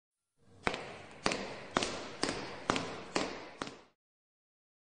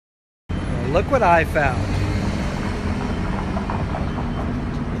And look what I found.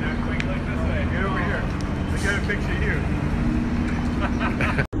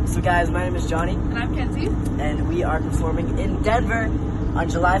 So guys, my name is Johnny. And I'm Kenzie. And we are performing in Denver on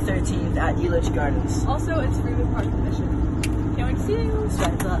July 13th at Elitch Gardens. Also, it's free with park admission. Can't wait to see you.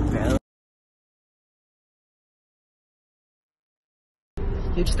 Swipe up, bro.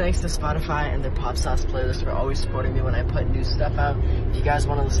 Huge thanks to Spotify and their Pop Sauce playlist for always supporting me when I put new stuff out. If you guys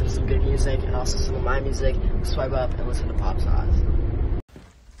want to listen to some good music and also some of my music, swipe up and listen to Pop Sauce.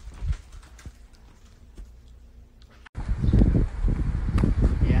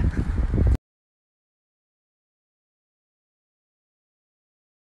 Yeah.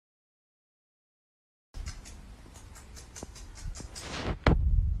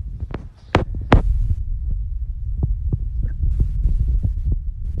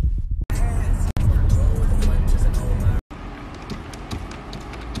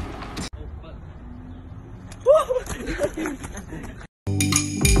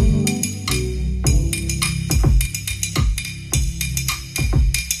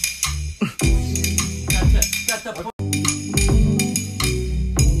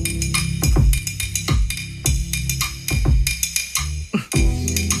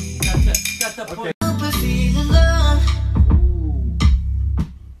 Okay.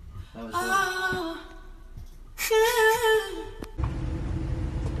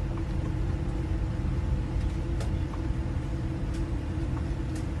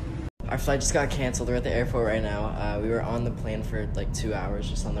 Our flight just got canceled. We're at the airport right now. We were on the plane for like 2 hours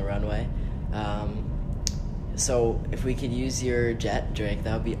just on the runway. So if we could use your jet, Drake,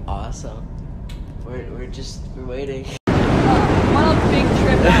 that would be awesome. We're waiting. What a big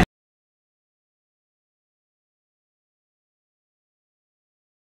trip.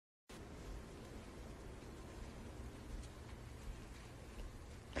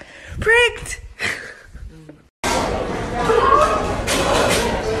 Pranked!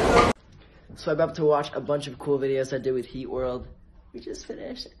 Swipe up to watch a bunch of cool videos I did with Heat World. We just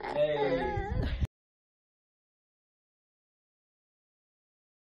finished. Hey.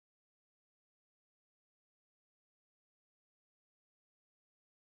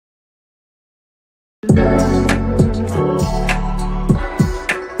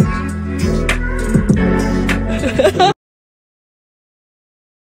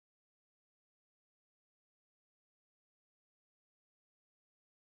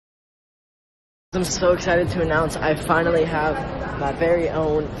 I'm so excited to announce I finally have my very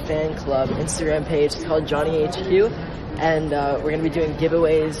own fan club Instagram page. It's called Johnny HQ, and we're going to be doing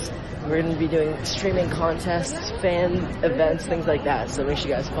giveaways. We're going to be doing streaming contests, fan events, things like that. So make sure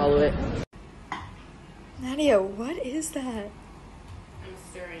you guys follow it. Nadia, what is that? I'm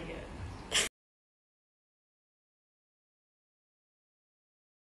stirring it.